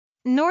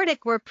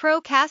Nordic Ware Pro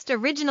Cast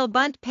Original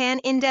Bundt Pan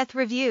In-Depth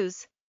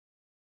Reviews.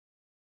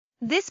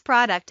 This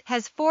product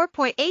has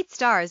 4.8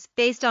 stars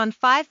based on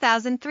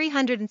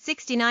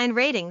 5,369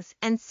 ratings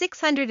and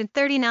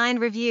 639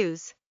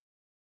 reviews.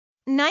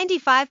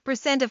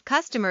 95% of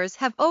customers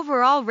have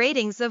overall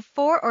ratings of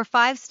 4 or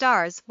 5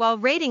 stars, while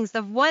ratings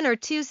of 1 or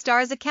 2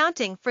 stars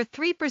accounting for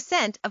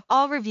 3% of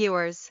all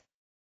reviewers.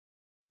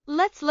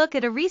 Let's look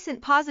at a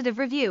recent positive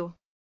review.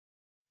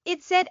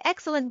 It said,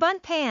 "Excellent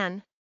Bundt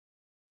pan.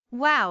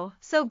 Wow,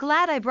 so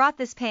glad I brought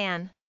this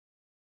pan.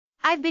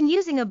 I've been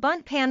using a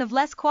Bundt pan of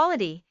less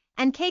quality,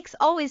 and cakes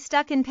always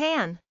stuck in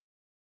pan.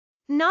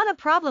 Not a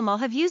problem, I'll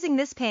have using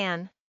this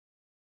pan."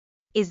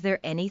 Is there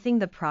anything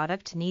the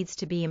product needs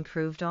to be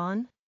improved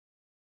on?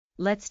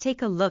 Let's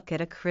take a look at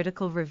a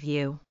critical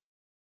review.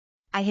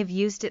 I have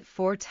used it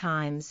 4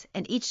 times,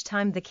 and each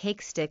time the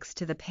cake sticks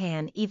to the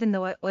pan even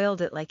though I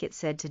oiled it like it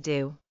said to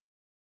do.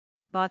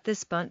 Bought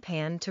this Bundt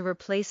pan to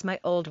replace my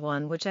old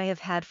one which I have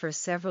had for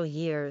several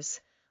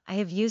years. I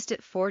have used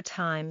it 4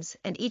 times,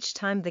 and each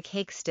time the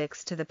cake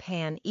sticks to the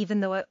pan even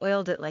though I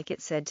oiled it like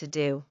it said to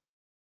do.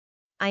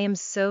 I am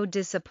so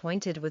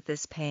disappointed with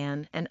this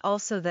pan, and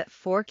also that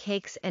 4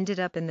 cakes ended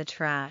up in the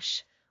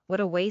trash.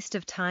 What a waste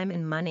of time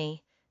and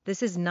money.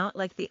 This is not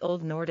like the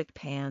old Nordic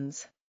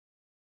pans.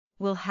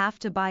 We'll have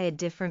to buy a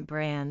different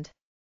brand.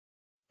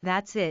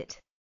 That's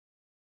it.